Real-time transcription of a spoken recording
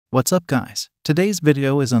What's up guys? Today's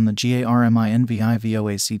video is on the Garmin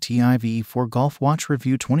Vivoactive 4 Golf Watch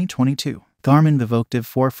Review 2022. Garmin Vivoactive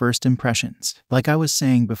 4 First Impressions. Like I was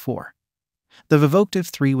saying before, the Vivoactive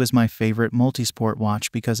 3 was my favorite multisport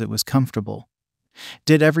watch because it was comfortable,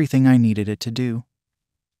 did everything I needed it to do,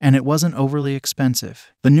 and it wasn't overly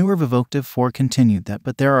expensive. The newer Vivoactive 4 continued that,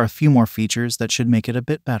 but there are a few more features that should make it a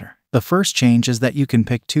bit better. The first change is that you can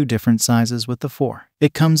pick two different sizes with the 4.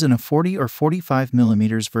 It comes in a 40 or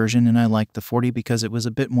 45mm version, and I like the 40 because it was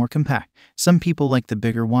a bit more compact. Some people like the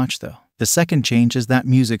bigger watch though. The second change is that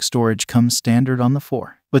music storage comes standard on the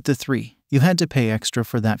 4. With the 3, you had to pay extra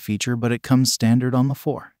for that feature, but it comes standard on the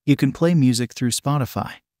 4. You can play music through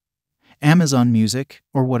Spotify, Amazon Music,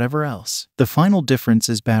 or whatever else. The final difference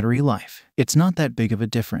is battery life. It's not that big of a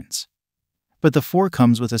difference, but the 4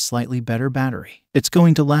 comes with a slightly better battery. It's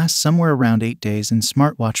going to last somewhere around 8 days in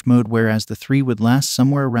smartwatch mode, whereas the 3 would last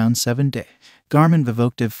somewhere around 7 days. Garmin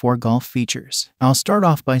Vivoactive 4 Golf Features. I'll start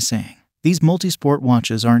off by saying, these multisport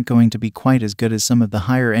watches aren't going to be quite as good as some of the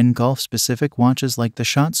higher-end golf-specific watches like the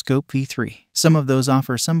ShotScope V3. Some of those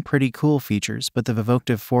offer some pretty cool features, but the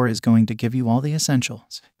Vivoactive 4 is going to give you all the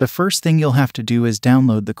essentials. The first thing you'll have to do is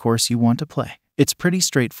download the course you want to play. It's pretty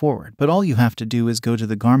straightforward, but all you have to do is go to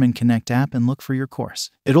the Garmin Connect app and look for your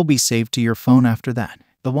course. It'll be saved to your phone after that.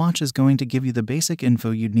 The watch is going to give you the basic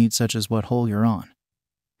info you'd need, such as what hole you're on,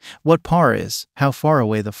 what par is, how far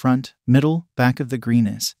away the front, middle, back of the green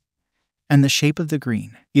is, and the shape of the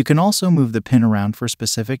green. You can also move the pin around for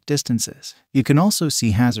specific distances. You can also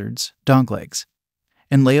see hazards, doglegs,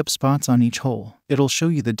 and layup spots on each hole. It'll show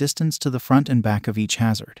you the distance to the front and back of each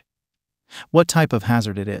hazard, what type of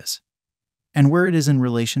hazard it is, and where it is in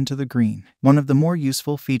relation to the green. One of the more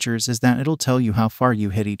useful features is that it'll tell you how far you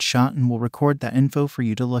hit each shot and will record that info for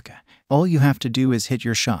you to look at. All you have to do is hit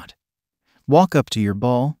your shot, walk up to your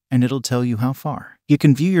ball, and it'll tell you how far. You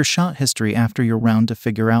can view your shot history after your round to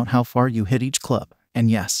figure out how far you hit each club.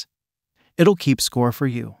 And yes, it'll keep score for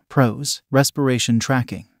you. Pros: respiration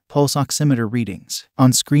tracking, pulse oximeter readings,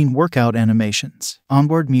 on-screen workout animations,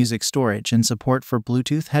 onboard music storage and support for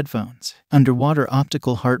Bluetooth headphones, underwater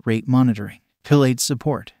optical heart rate monitoring, pill aid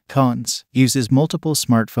support. Cons: uses multiple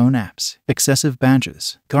smartphone apps, excessive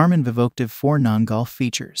badges. Garmin Vivoactive 4 non-golf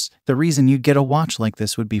features. The reason you'd get a watch like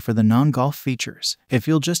this would be for the non-golf features. If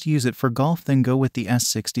you'll just use it for golf, then go with the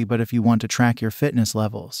S60, but if you want to track your fitness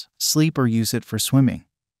levels, sleep, or use it for swimming,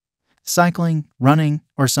 cycling, running,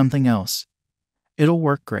 or something else, it'll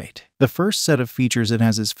work great. The first set of features it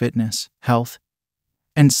has is fitness, health,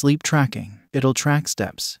 and sleep tracking. It'll track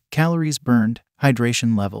steps, calories burned,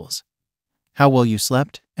 hydration levels, how well you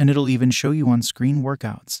slept, and it'll even show you on-screen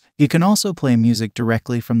workouts. You can also play music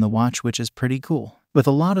directly from the watch, which is pretty cool. With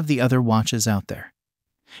a lot of the other watches out there,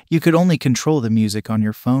 you could only control the music on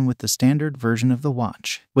your phone with the standard version of the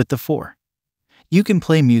watch. With the 4, you can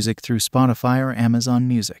play music through Spotify or Amazon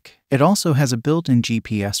Music. It also has a built-in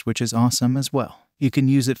GPS, which is awesome as well. You can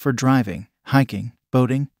use it for driving, hiking,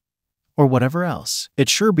 boating, or whatever else. It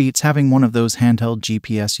sure beats having one of those handheld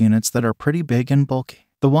GPS units that are pretty big and bulky.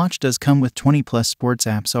 The watch does come with 20+ sports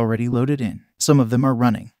apps already loaded in. Some of them are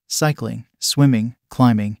running, cycling, swimming,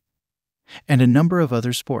 climbing, and a number of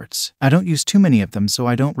other sports. I don't use too many of them, so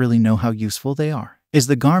I don't really know how useful they are. Is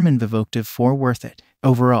the Garmin Vivoactive 4 worth it?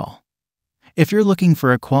 Overall, if you're looking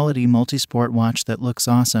for a quality multisport watch that looks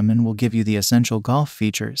awesome and will give you the essential golf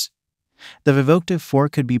features, the Vivoactive 4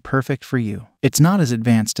 could be perfect for you. It's not as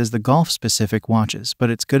advanced as the golf-specific watches,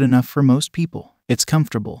 but it's good enough for most people. It's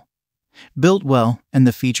comfortable, built well, and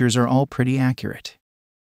the features are all pretty accurate.